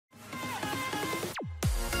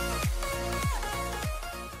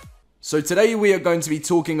So today we are going to be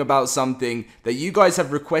talking about something that you guys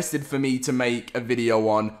have requested for me to make a video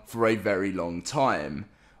on for a very long time.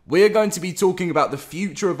 We are going to be talking about the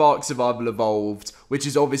future of Ark Survival Evolved, which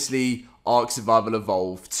is obviously Ark Survival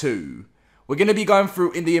Evolved 2. We're going to be going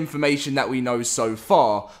through the information that we know so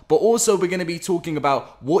far, but also we're going to be talking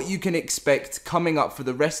about what you can expect coming up for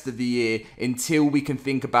the rest of the year until we can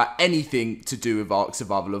think about anything to do with Ark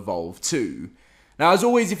Survival Evolved 2. Now, as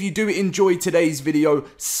always, if you do enjoy today's video,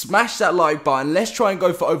 smash that like button. Let's try and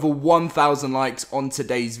go for over 1,000 likes on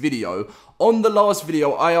today's video. On the last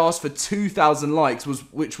video, I asked for 2,000 likes,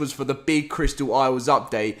 which was for the big Crystal Isles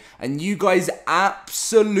update, and you guys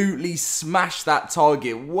absolutely smashed that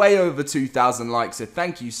target, way over 2,000 likes, so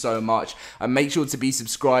thank you so much, and make sure to be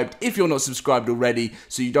subscribed if you're not subscribed already,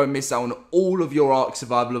 so you don't miss out on all of your Ark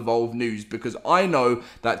Survival Evolved news, because I know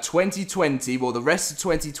that 2020, well, the rest of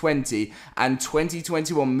 2020 and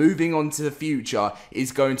 2021 moving on to the future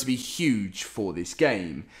is going to be huge for this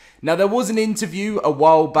game. Now, there was an interview a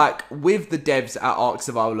while back with the devs at Ark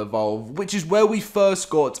Survival Evolved, which is where we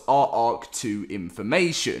first got our Ark 2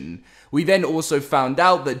 information. We then also found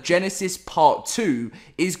out that Genesis Part 2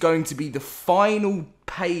 is going to be the final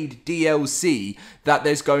paid DLC that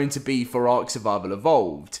there's going to be for Ark Survival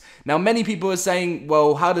Evolved. Now, many people are saying,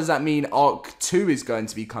 well, how does that mean Ark 2 is going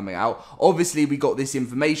to be coming out? Obviously, we got this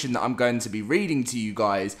information that I'm going to be reading to you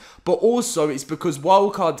guys, but also it's because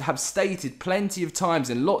Wildcard have stated plenty of times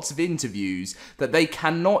in lots of interviews that they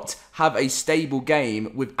cannot have a stable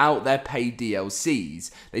game without their paid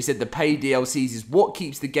DLCs. They said the paid DLCs is what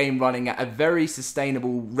keeps the game running at a very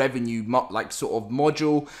sustainable revenue sort of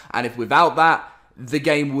module, and if without that, the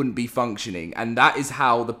game wouldn't be functioning, and that is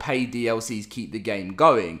how the paid DLCs keep the game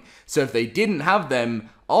going. So if they didn't have them,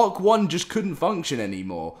 Ark 1 just couldn't function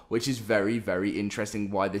anymore, which is very, very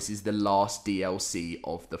interesting why this is the last DLC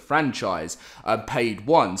of the franchise, paid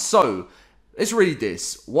one. So, let's read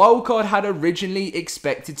this. Wildcard had originally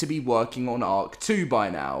expected to be working on Ark 2 by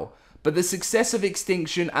now, but the success of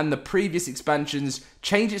Extinction and the previous expansions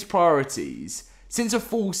changed its priorities. Since a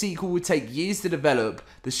full sequel would take years to develop,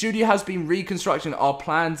 the studio has been reconstructing our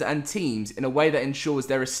plans and teams in a way that ensures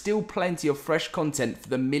there is still plenty of fresh content for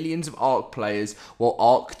the millions of Ark players while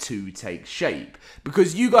Ark 2 takes shape.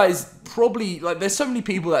 Because you guys probably, there's so many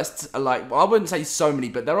people that's well, I wouldn't say so many,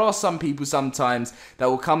 but there are some people sometimes that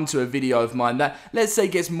will come to a video of mine that, let's say,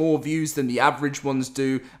 gets more views than the average ones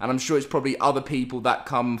do, and I'm sure it's probably other people that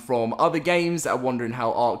come from other games that are wondering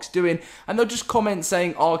how Ark's doing, and they'll just comment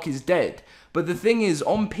saying Ark is dead. But the thing is,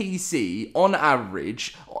 on PC, on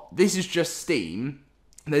average, this is just Steam,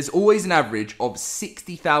 there's always an average of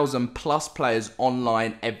 60,000 plus players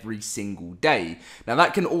online every single day. Now,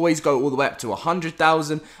 that can always go all the way up to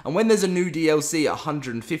 100,000, and when there's a new DLC at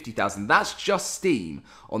 150,000, that's just Steam.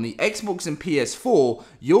 On the Xbox and PS4,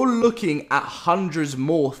 you're looking at hundreds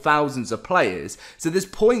more thousands of players. So there's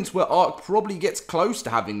points where Ark probably gets close to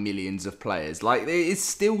having millions of players. It is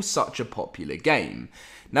still such a popular game.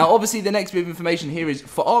 Now, obviously, the next bit of information here is,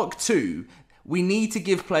 for Ark 2, we need to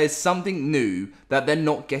give players something new that they're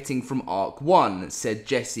not getting from Ark 1, said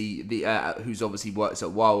Jesse, who's obviously works at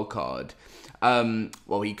Wildcard.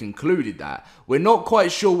 Well, he concluded that. We're not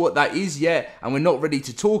quite sure what that is yet, and we're not ready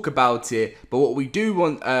to talk about it, but what we do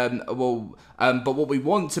want, but what we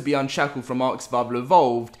want to be unshackled from Ark Survival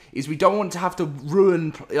Evolved is we don't want to have to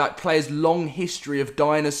ruin players' long history of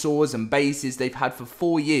dinosaurs and bases they've had for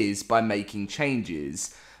 4 years by making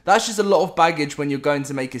changes. That's just a lot of baggage when you're going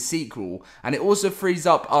to make a sequel, and it also frees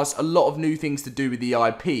up us a lot of new things to do with the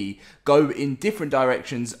IP, go in different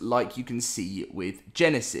directions like you can see with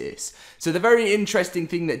Genesis. So the very interesting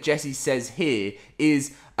thing that Jesse says here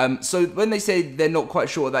is, so when they say they're not quite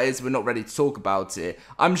sure what that is, we're not ready to talk about it,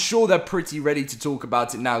 I'm sure they're pretty ready to talk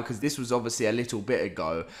about it now because this was obviously a little bit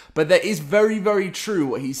ago. But that is very, very true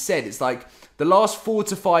what he said. It's like the last 4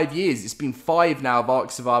 to 5 years, it's been 5 now of Ark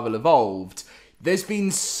Survival Evolved. There's been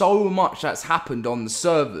so much that's happened on the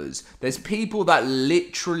servers. There's people that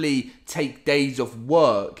literally take days off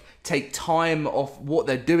work, take time off what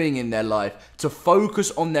they're doing in their life to focus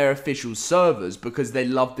on their official servers because they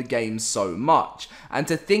love the game so much. And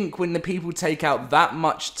to think when the people take out that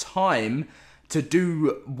much time to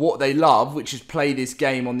do what they love, which is play this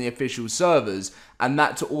game on the official servers, and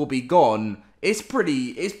that to all be gone, it's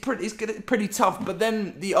pretty tough. But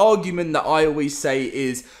then the argument that I always say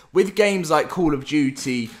is, with games like Call of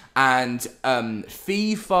Duty and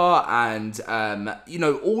FIFA and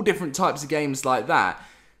all different types of games like that,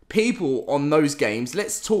 people on those games,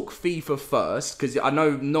 let's talk FIFA first, because I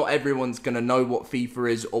know not everyone's going to know what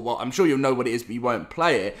FIFA is, or well, I'm sure you'll know what it is, but you won't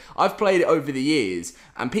play it. I've played it over the years,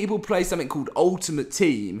 and people play something called Ultimate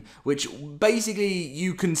Team, which basically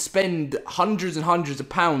you can spend hundreds and hundreds of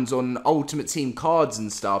pounds on Ultimate Team cards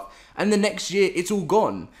and stuff, and the next year it's all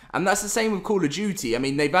gone. And that's the same with Call of Duty. I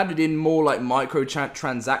mean, they've added in more like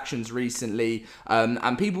microtransactions recently,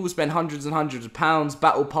 and people will spend hundreds and hundreds of pounds,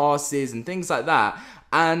 battle passes and things like that,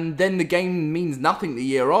 and then the game means nothing the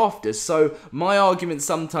year after. So my argument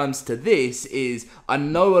sometimes to this is, I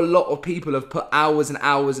know a lot of people have put hours and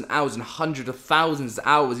hours and hours and hundreds of thousands of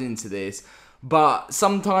hours into this, but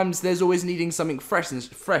sometimes there's always needing something fresh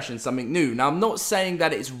and something new. Now, I'm not saying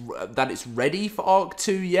that it's ready for Ark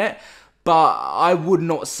 2 yet, but I would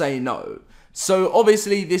not say no. So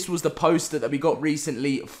obviously this was the poster that we got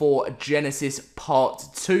recently for Genesis Part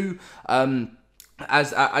 2.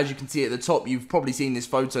 As you can see at the top, you've probably seen this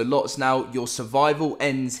photo lots now. Your survival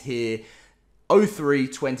ends here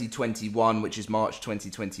 03/2021, which is March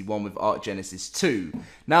 2021 with Ark Genesis 2.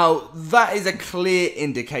 Now, that is a clear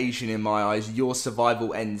indication in my eyes, your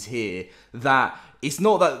survival ends here, that it's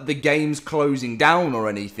not that the game's closing down or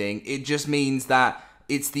anything, it just means that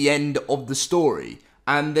it's the end of the story.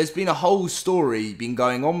 And there's been a whole story been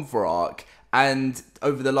going on for Ark and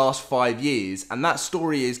over the last 5 years, and that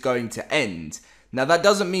story is going to end. Now, that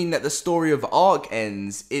doesn't mean that the story of Ark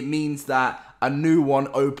ends, it means that a new one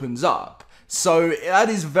opens up. So that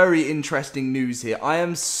is very interesting news here. I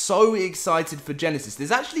am so excited for Genesis.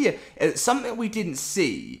 There's actually something we didn't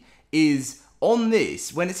see is on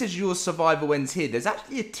this, when it says your survival ends here, there's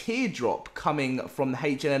actually a teardrop coming from the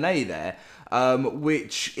HNNA there,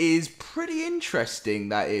 which is pretty interesting,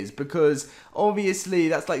 that is, because obviously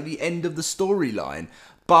that's like the end of the storyline.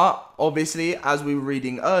 But obviously, as we were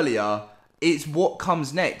reading earlier, it's what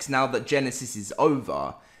comes next now that Genesis is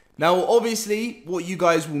over. Now, obviously, what you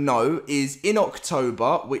guys will know is in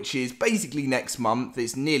October, which is basically next month,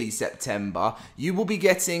 it's nearly September, you will be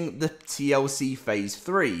getting the TLC Phase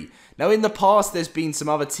 3. Now, in the past, there's been some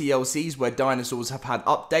other TLCs where dinosaurs have had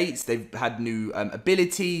updates. They've had new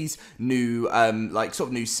abilities, new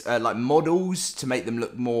like models to make them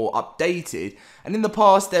look more updated. And in the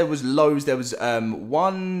past, there was loads. There was you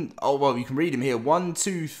can read them here. 1,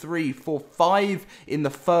 2, 3, 4, 5 in the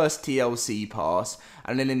first TLC pass.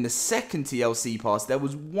 And then in the second TLC pass, there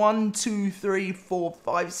was 1, 2, 3, 4,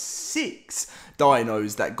 5, 6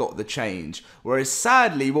 dinos that got the change. Whereas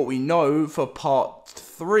sadly, what we know for part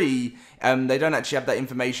 3, they don't actually have that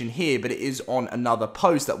information here, but it is on another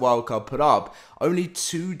post that Wildcard put up. Only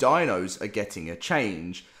 2 dinos are getting a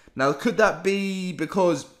change. Now, could that be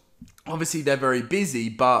because obviously they're very busy,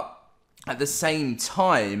 but at the same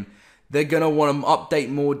time, they're going to want to update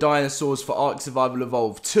more dinosaurs for Ark Survival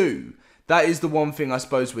Evolved 2? That is the one thing I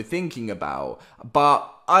suppose we're thinking about, but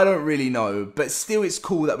I don't really know. But still, it's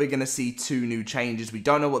cool that we're going to see 2 new changes. We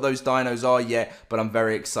don't know what those dinos are yet, but I'm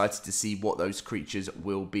very excited to see what those creatures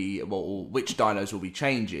will be, well, which dinos will be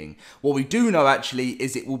changing. What we do know, actually,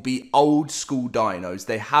 is it will be old school dinos.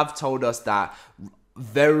 They have told us that,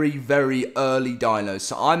 very, very early dinos.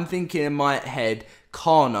 So I'm thinking in my head,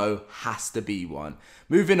 Carno has to be one.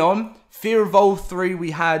 Moving on, Fear Evolved 3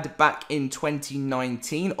 we had back in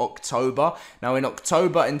 2019, October. Now in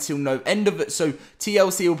October until no end of it, so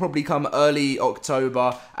TLC will probably come early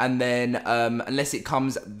October, and then unless it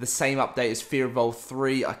comes the same update as Fear Evolved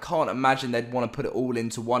 3, I can't imagine they'd want to put it all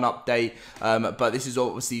into one update. But this is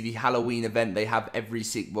obviously the Halloween event they have every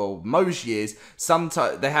most years.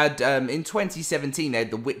 Sometimes they had in 2017 they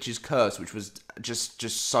had the Witch's Curse, which was just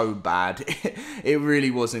so bad. It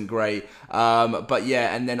really wasn't great. But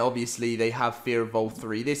yeah, and then obviously they have Fear Evolved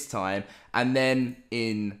 3 this time, and then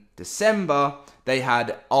in December they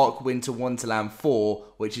had Ark Winter Wonderland 4,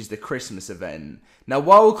 which is the Christmas event. Now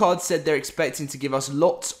Wildcard said they're expecting to give us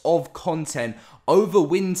lots of content over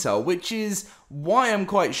winter, which is why I'm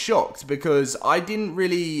quite shocked, because I can't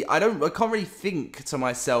really think to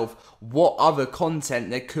myself what other content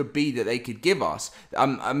there could be that they could give us.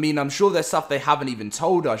 I mean, I'm sure there's stuff they haven't even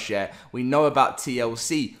told us yet. We know about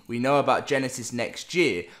TLC, we know about Genesis next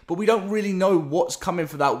year, but we don't really know what's coming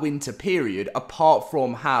for that winter period, apart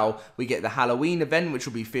from how we get the Halloween event, which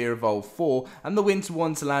will be Fear Evolved 4, and the Winter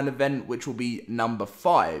Wonderland event, which will be number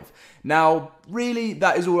 5. Now, really,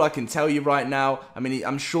 that is all I can tell you right now. I mean,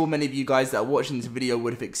 I'm sure many of you guys that are watching this video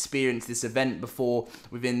would have experienced this event before.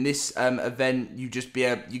 Within this event, you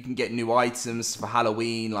can get new items for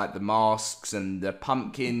Halloween, like the masks and the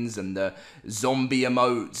pumpkins and the zombie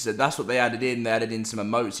emotes. That's what they added in. They added in some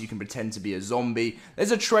emotes so you can pretend to be a zombie.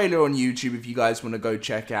 There's a trailer on YouTube if you guys want to go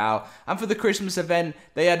check out. And for the Christmas event,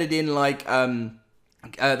 they added in like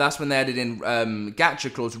That's when they added in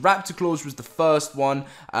Gacha Claws. Raptor Claws was the first one,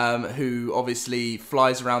 who obviously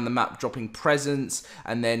flies around the map dropping presents,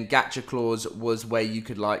 and then Gacha Claws was where you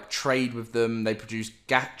could like trade with them. They produced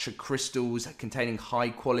Gacha Crystals containing high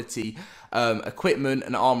quality equipment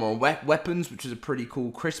and armor and weapons, which was a pretty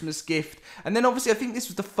cool Christmas gift. And then obviously I think this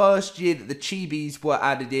was the first year that the Chibis were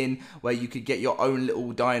added in, where you could get your own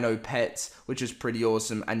little dino pets, which was pretty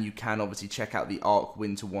awesome. And you can obviously check out the Ark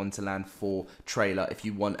Winter Wonderland 4 trailer if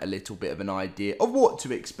you want a little bit of an idea of what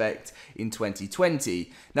to expect in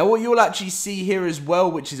 2020. Now what you'll actually see here as well,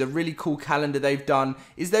 which is a really cool calendar they've done,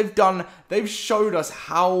 is they've showed us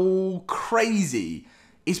how crazy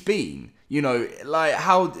it's been. You know, like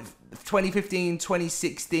how 2015,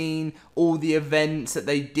 2016, all the events that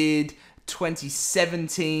they did,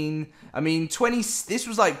 2017, I mean, this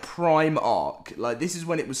was like prime Ark. Like, this is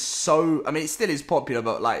when it was so, I mean, it still is popular,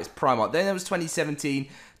 but like, it's prime Ark. Then there was 2017,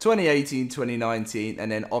 2018, 2019, and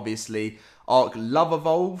then obviously Ark Love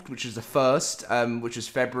Evolved, which is the first, which was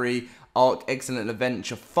February. Ark Excellent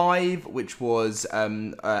Adventure 5, which was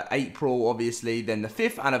April, obviously. Then the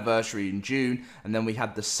 5th anniversary in June. And then we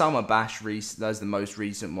had the Summer Bash, that's the most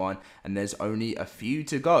recent one. And there's only a few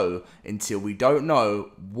to go until we don't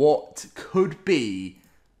know what could be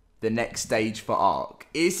the next stage for Ark.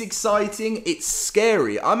 It's exciting, it's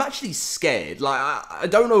scary. I'm actually scared. Like, I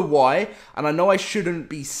don't know why, and I know I shouldn't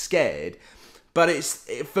be scared. But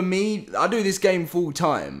for me, I do this game full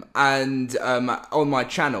time and on my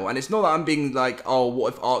channel, and it's not that I'm being like, oh,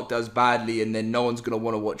 what if Ark does badly and then no one's gonna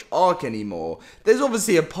want to watch Ark anymore. There's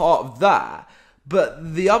obviously a part of that,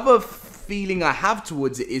 but the other feeling I have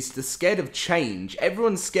towards it is the scared of change.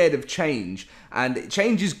 Everyone's scared of change, and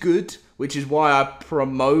change is good, which is why I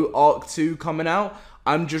promote Ark 2 coming out.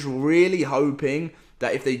 I'm just really hoping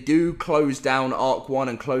that if they do close down Ark 1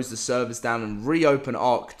 and close the servers down and reopen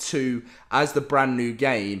Ark 2 as the brand new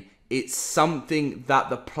game, it's something that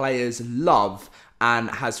the players love and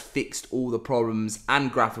has fixed all the problems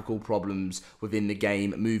and graphical problems within the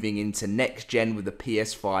game, moving into next gen with the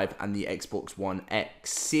PS5 and the Xbox One X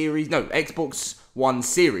series. No, Xbox One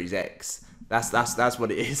Series X. That's what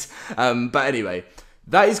it is. But anyway,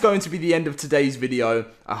 that is going to be the end of today's video.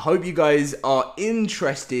 I hope you guys are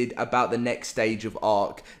interested about the next stage of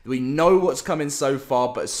Ark. We know what's coming so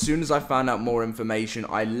far, but as soon as I found out more information,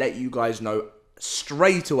 I let you guys know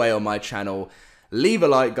straight away on my channel. Leave a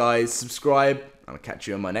like, guys, subscribe, and I'll catch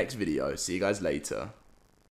you in my next video. See you guys later.